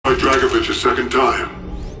Dragovich a second time.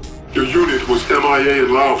 Your unit was MIA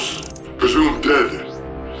in Laos, presumed dead.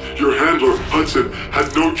 Your handler, Hudson,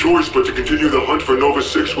 had no choice but to continue the hunt for Nova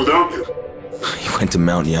 6 without you. He went to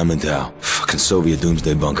Mount Yamantau. Fucking Soviet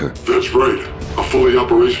doomsday bunker. That's right. A fully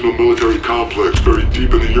operational military complex buried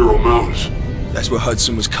deep in the Ural Mountains. That's where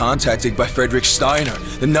Hudson was contacted by Frederick Steiner,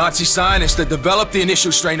 the Nazi scientist that developed the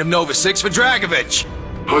initial strain of Nova 6 for Dragovich.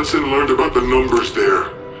 Hudson learned about the numbers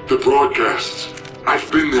there, the broadcasts.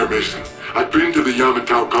 I've been there, Mason. I've been to the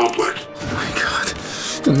Yamantau complex. Oh my God,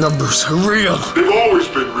 the numbers are real. They've always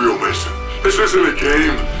been real, Mason. This isn't a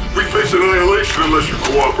game. We face annihilation unless you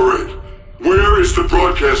cooperate. Where is the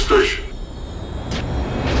broadcast station?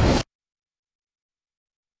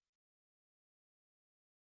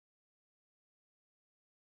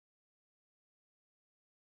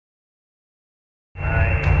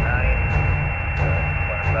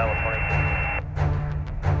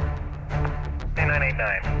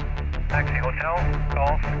 Taxi Hotel,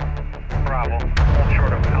 Golf, Bravo, hold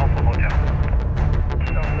short of Alpha Hotel.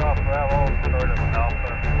 Stumped off Bravo, short of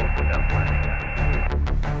Alpha Hotel.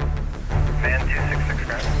 Man 266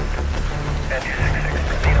 ground. Man 266,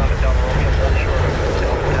 proceed on the Delta Romeo, hold short of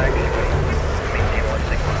Delta Taxiway. Maintain 1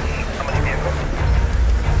 Sigma. How many vehicles?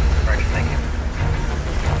 Correction, thank you.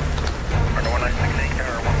 Under 1968,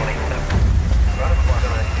 or 1187. Route of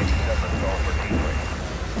 1987, call for T3.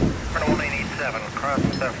 Under 1887, cross,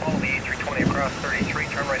 follow the E320 across 33,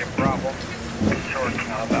 turn right at Bravo, short of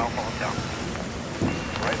Alpha Hotel.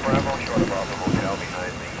 Right Bravo, short of Alpha Hotel,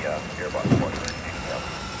 behind the gearbox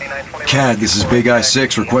 187. CAD, this is Big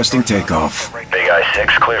I-6 requesting takeoff. Big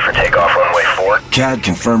I-6, clear for takeoff, runway 4. CAD,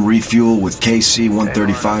 confirm refuel with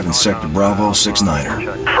KC-135 in Sector Bravo 69er.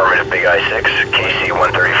 Affirmative, Big I-6.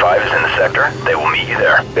 KC-135 is in the sector. They will meet you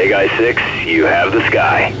there. Big I-6, you have the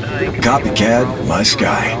sky. Copy, CAD, my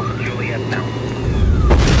sky.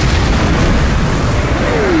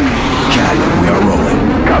 CAD, we are rolling.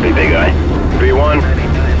 Copy, Big I. V1,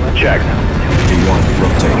 check. V1,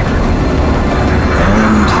 rotate.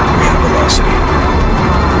 And we have velocity.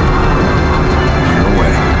 Gear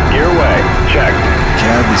away. Gear away, check.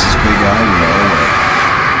 CAD, this is Big I, we are away.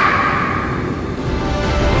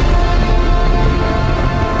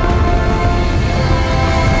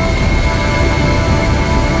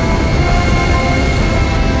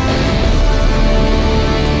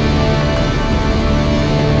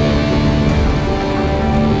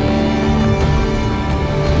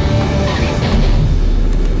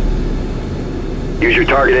 Use your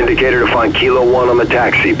target indicator to find Kilo 1 on the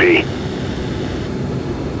TAC, CP.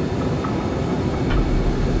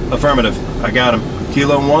 Affirmative. I got him.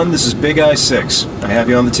 Kilo 1, this is Big I-6. I have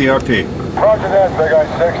you on the TRP. Roger that, Big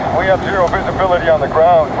I-6. We have zero visibility on the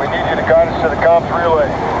ground. We need you to guide us to the comms relay.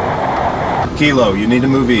 Kilo, you need to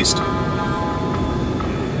move east.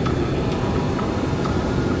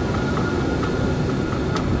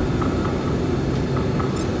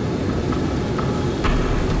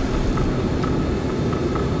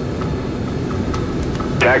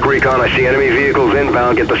 TAC recon, I see enemy vehicles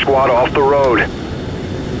inbound. Get the squad off the road.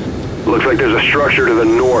 Looks like there's a structure to the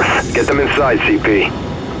north. Get them inside, CP.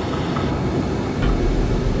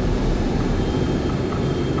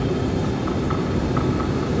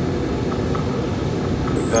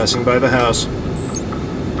 Passing by the house.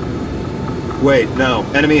 Wait, no.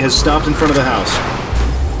 Enemy has stopped in front of the house.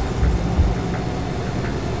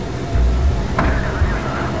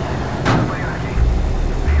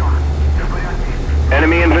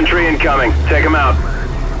 Enemy infantry incoming. Take them out.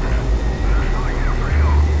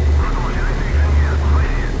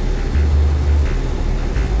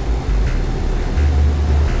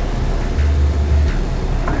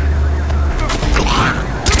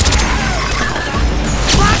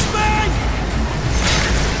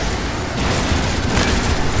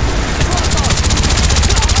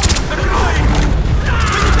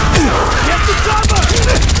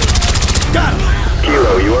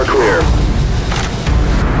 Kilo, you are clear.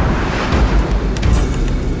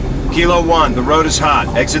 Kilo 1, the road is hot.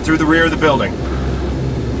 Exit through the rear of the building.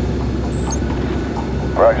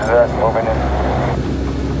 Roger that, moving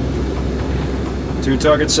in. 2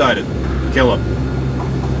 targets sighted. Kill them.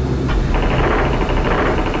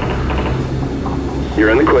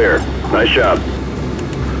 You're in the clear. Nice job.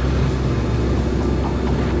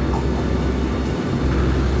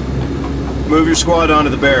 Move your squad onto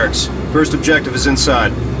the barracks. First objective is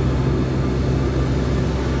inside.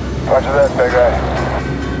 Roger that, Big I.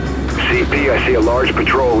 CP, I see a large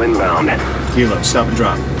patrol inbound. Kilo, stop and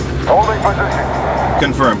drop. Holding position.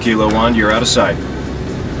 Confirm, Kilo 1, you're out of sight.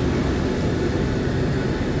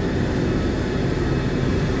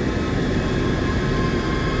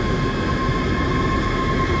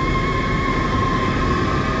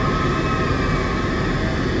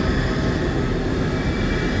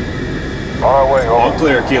 our way, All over.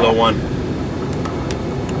 clear, Kilo 1.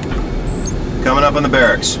 Coming up on the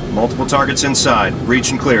barracks. Multiple targets inside.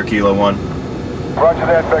 Reach and clear, Kilo 1. Roger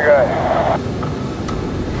that, big eye.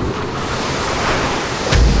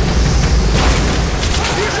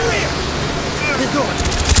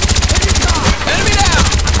 Enemy down!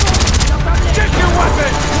 Check your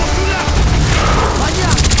weapon!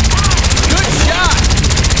 Good shot!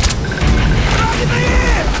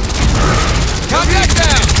 Contact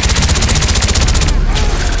down!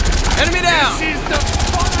 Enemy down!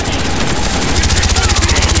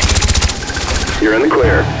 You're in the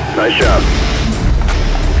clear. Nice job.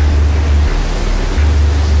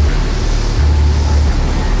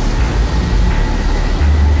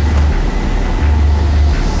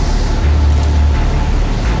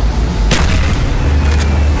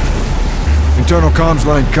 Internal comms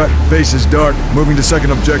line cut. Base is dark. Moving to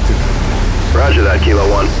second objective. Roger that, Kilo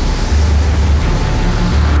 1.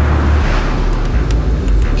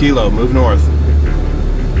 Kilo, move north.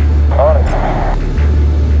 On it.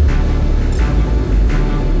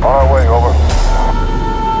 On our way, over.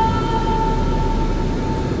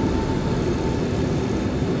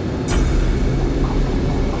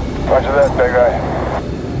 Roger that, big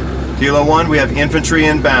eye. Kilo 1, we have infantry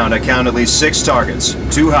inbound. I count at least 6 targets.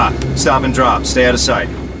 Too hot. Stop and drop. Stay out of sight.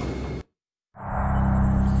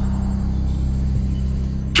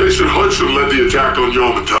 Jason Hudson led the attack on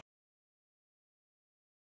Yamato.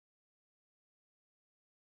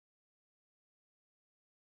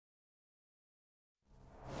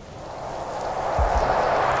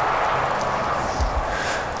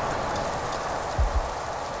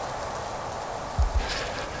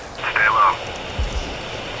 Stay low.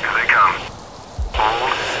 Here they come.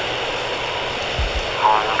 Hold.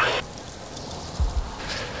 Hold.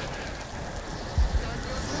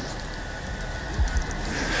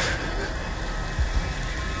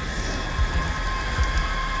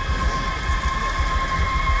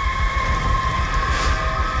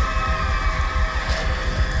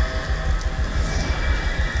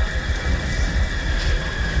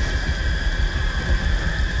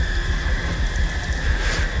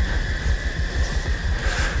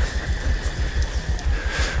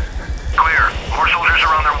 Clear. More soldiers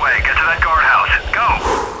are on their way. Get to that guardhouse. Go!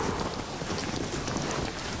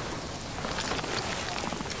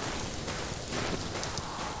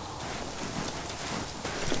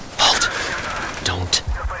 Halt. Don't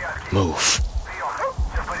move.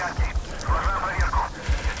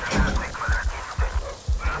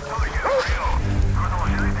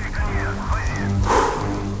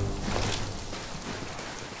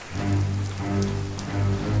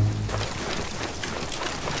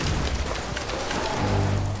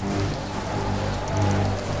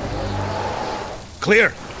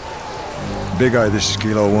 Clear. Big eye, this is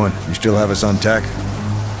Kilo 1. You still have us on tack?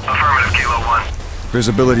 Affirmative, Kilo 1.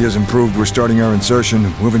 Visibility has improved. We're starting our insertion.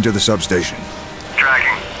 Moving to the substation.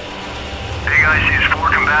 Tracking. Big Eye sees 4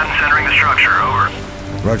 combatants entering the structure. Over.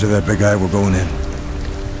 Roger that, Big eye. We're going in.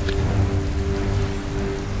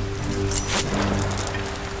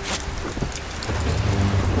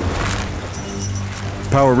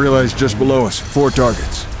 Power realized just below us. 4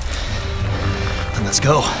 targets. Then let's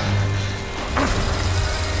go.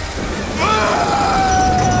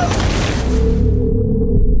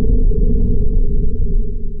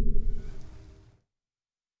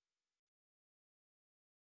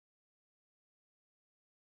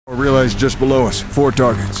 Power realized just below us. 4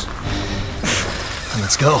 targets. Then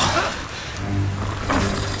let's go.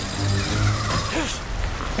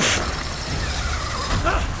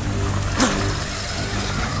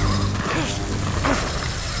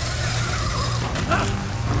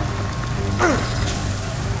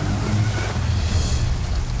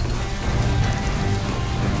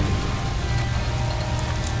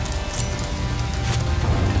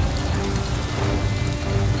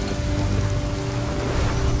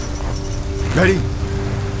 Ready?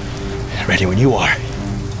 Ready when you are.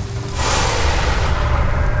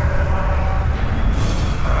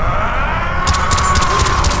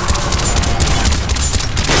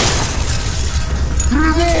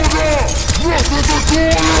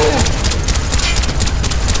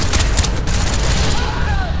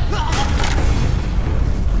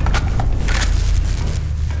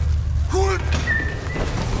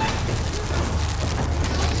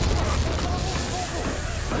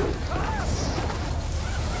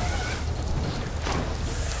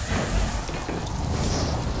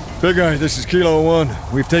 Big eye, this is Kilo 1.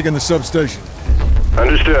 We've taken the substation.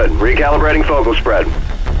 Understood. Recalibrating focal spread.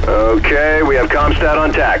 Okay, we have Comstat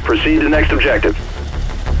on tack. Proceed to next objective.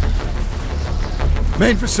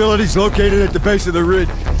 Main facility's located at the base of the ridge.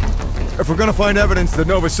 If we're gonna find evidence that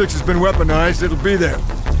Nova 6 has been weaponized, it'll be there.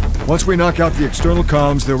 Once we knock out the external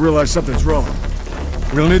comms, they'll realize something's wrong.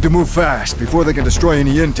 We'll need to move fast before they can destroy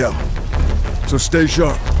any intel. So stay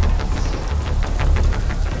sharp.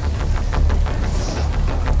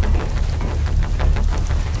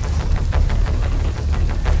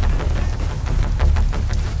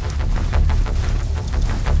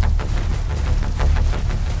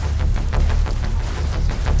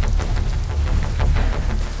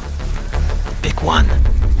 Big one.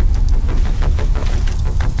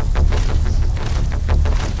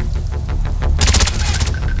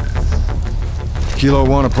 Kilo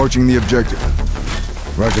 1 approaching the objective.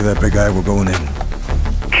 Roger that, big guy. We're going in.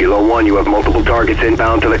 Kilo 1, you have multiple targets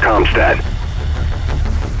inbound to the Comstat.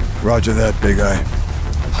 Roger that, big guy.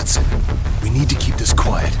 Hudson, we need to keep this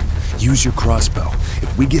quiet. Use your crossbow.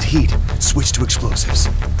 If we get heat, switch to explosives.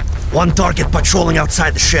 One target patrolling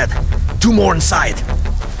outside the shed. 2 more inside.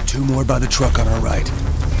 2 more by the truck on our right.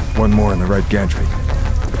 1 more in the right gantry.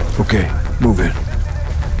 Okay, move in.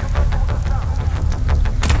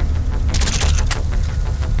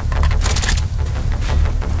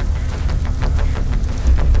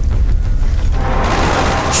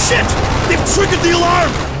 Shit! They've triggered the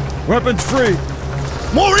alarm! Weapons free!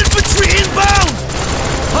 More infantry inbound!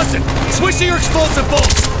 Hudson, switch to your explosive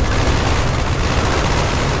bolts!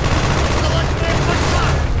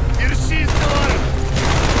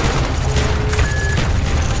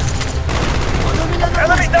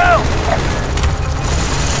 Enemy down!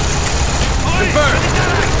 Confirmed!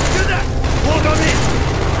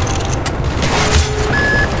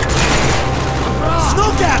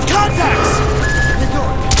 Snowcat! Contacts!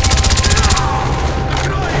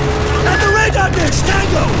 At the radar dish!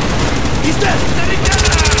 Tango! He's dead!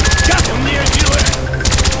 Got him near you!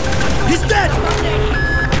 He's dead!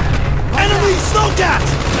 Enemy Snowcat!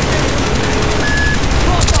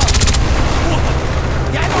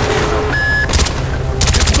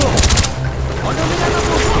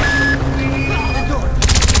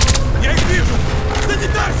 Я их вижу!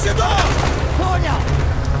 Санитар, сюда! Понял!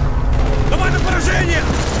 Давай на поражение!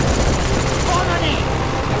 Вон они!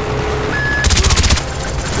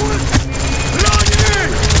 Раненый!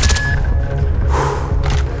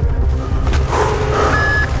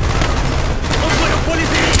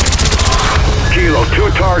 Kilo, 2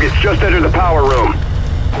 targets just entered the power room.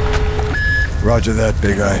 Roger that,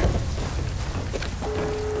 big eye.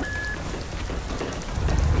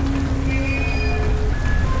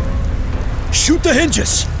 Shoot the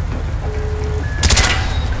hinges!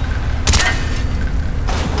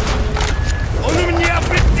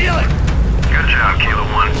 Good job, Kilo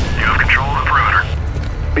 1. You have control of the perimeter.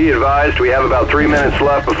 Be advised, we have about 3 minutes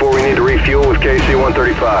left before we need to refuel with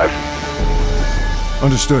KC-135.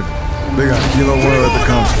 Understood. Big eye, Kilo 1 at the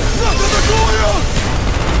Comstat.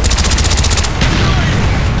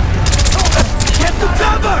 Get the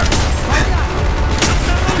cover!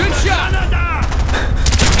 Good shot!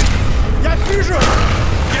 Я вижу!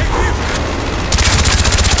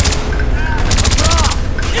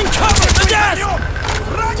 In cover! The gas!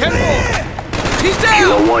 10-4! He's down!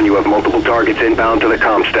 Kilo 1, you have multiple targets inbound to the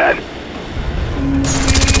Comstat.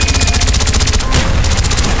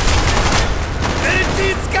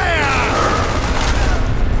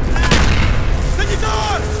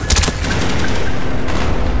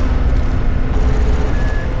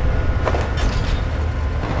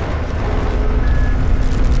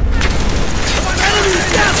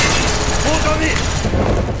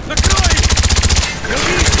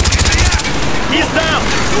 He's down!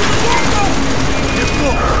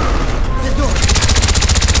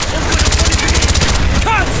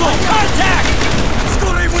 Console! Contact!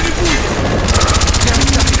 Скоро его не будет!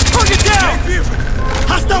 Target down!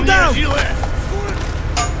 Hostile down!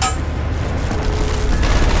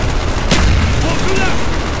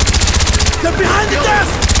 They're behind the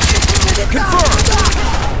desk! Confirmed!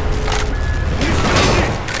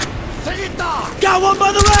 Got one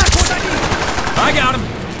by the racks! I got him!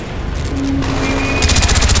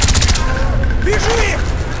 Вижу их!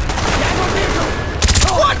 Я его вижу!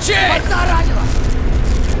 Watch it! Подзаранило!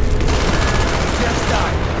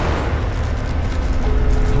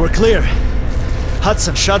 We're clear.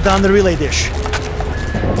 Hudson, shut down the relay dish.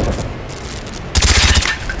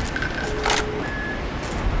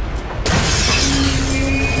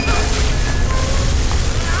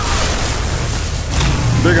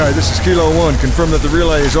 Big eye, this is Kilo 1. Confirm that the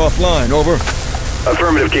relay is offline. Over.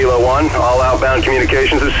 Affirmative, Kilo 1. All outbound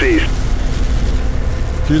communications have ceased.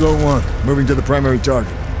 Kilo 1, moving to the primary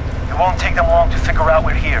target. It won't take them long to figure out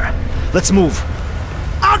we're here. Let's move.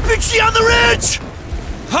 RPG on the ridge!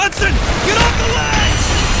 Hudson, get off the ledge!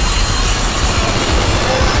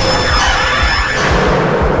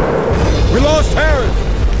 lost Harris!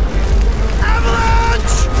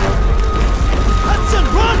 Avalanche! Hudson,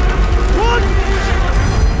 run! Run!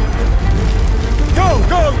 Go,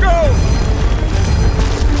 go, go!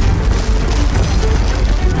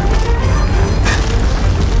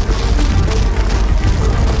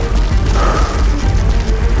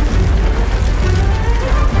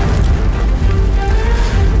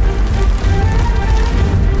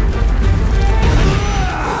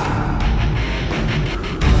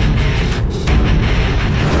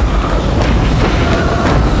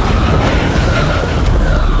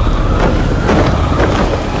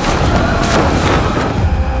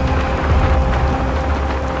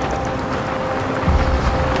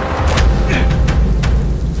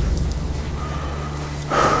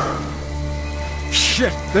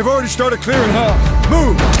 Shit! They've already started clearing house.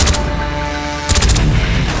 Move!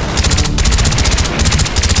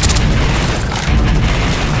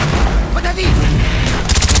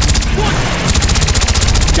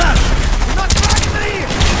 Got it!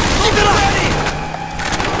 Keep it up!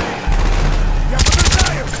 Я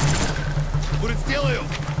подражаю! Будет сделаю!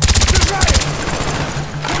 Подражаю!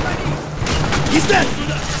 He's dead!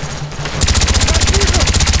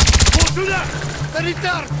 Вот сюда!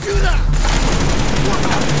 Санитар, сюда!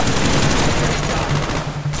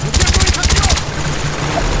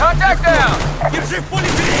 Contact down! Держи в поле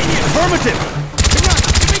зрения! Affirmative!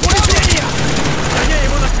 В поле зрения! Гоняй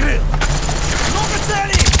его накрыл! Много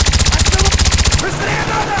целей! Быстрее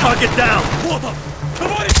надо! Target down! Вот он!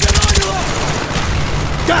 Товарища ранило!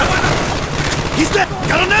 Got him! He's dead!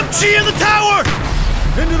 Got an MG in the tower!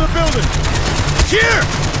 Into the building! Here!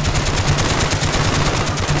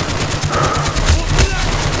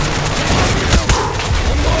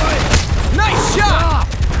 Nice shot!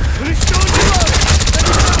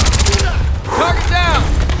 Target down!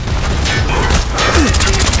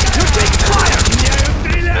 You're taking fire! Меняю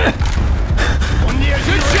стрелять! Он не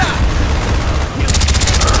Good shot!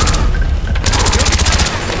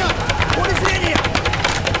 Поле зрения!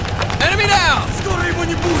 Enemy down! Скоро его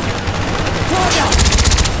не будет! Понял!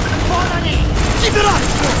 Вон они! Keep it up!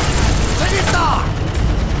 Санитар!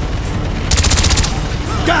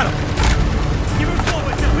 Got him! Не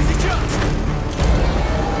высовывайся! Мы сейчас!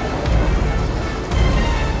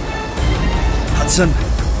 Hudson,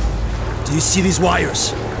 do you see these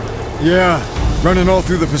wires? Yeah, running all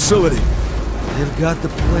through the facility. They've got the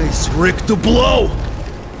place rigged to blow!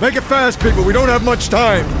 Make it fast, people. We don't have much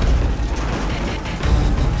time.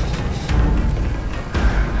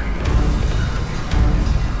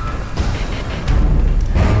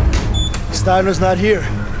 Steiner's not here.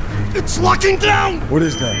 It's locking down! What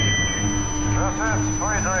is that? This is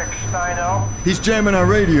Friedrich Steiner. He's jamming our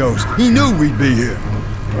radios. He knew we'd be here.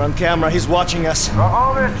 We're on camera. He's watching us.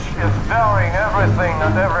 Dragovich is telling everything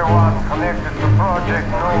and everyone connected to Project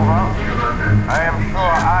Nova. I am sure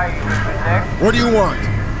I will be next. What do you want?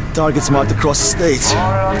 Targets marked across the states.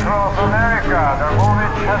 All across America,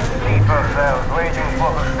 Dragovich has sleeper cells waiting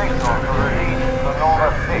for the signal to release the Nova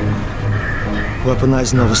 6.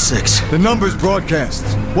 Weaponized Nova 6. The numbers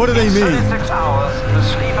broadcasts. What do they mean? 36 hours, the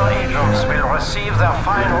sleeper agents will receive their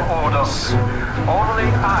final orders. Only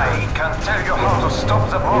I can tell you how to stop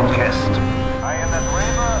the broadcast. I am at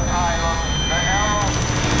River Island, the Arrow.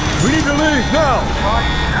 We need to leave now!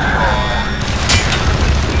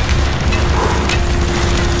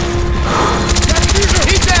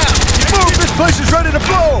 He's down! Move! This place is ready to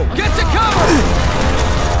blow! Get to cover!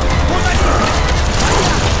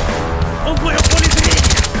 Он в моем поле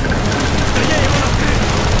зрения! Гоняй его накрыл!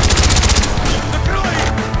 Накрой!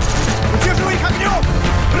 Удерживай их огнем!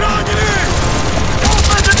 Раненый!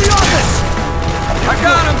 Open to the office! I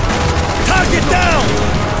got him! Target down!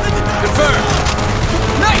 Confirmed!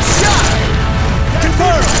 Nice shot!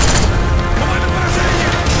 Confirmed! Давай на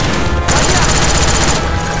поражение!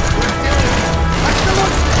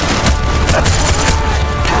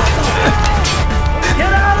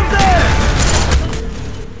 Get out of there!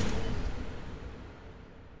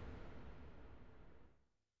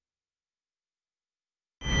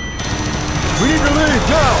 We need to leave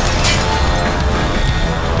now!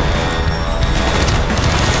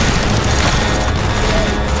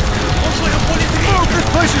 Он в своем поле зрения! Move! This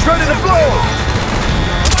place is ready to blow!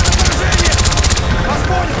 Давай на поражение! Вас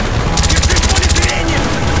понял! Держи в поле зрения!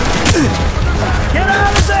 Get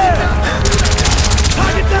out of there!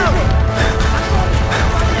 Target down!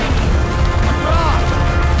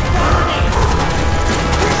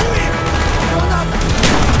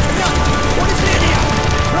 Поле зрения!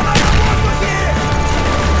 Давай на воздухе!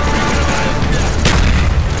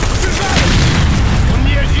 Он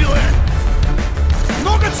не жилет!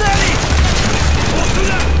 Много целей! Вот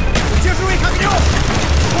туда! Удерживай их огнем!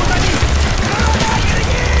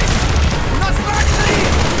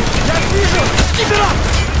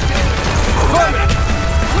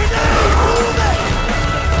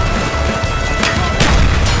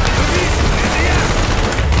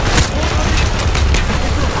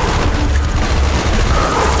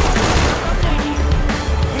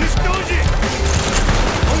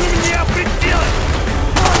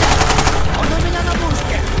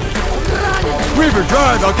 Weaver,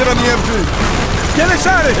 drive. I'll get on the MG. Get us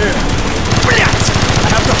out of here. Блять! I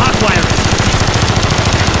have to hotwire it.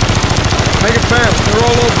 Make it fast. They're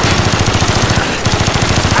all over.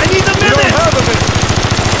 I need a We minute! don't have a minute.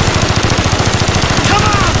 Come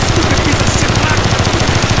on, stupid piece of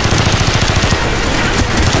shit!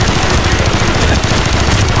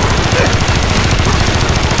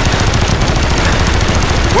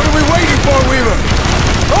 What are we waiting for, Weaver?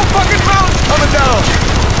 No fucking mountains coming down!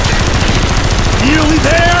 Nearly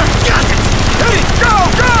there! Got it! Hey, go,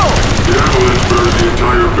 go! The avalanche burned the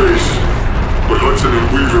entire base, but Hudson and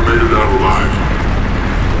Weaver made it out alive.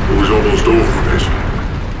 It was almost over, Mason.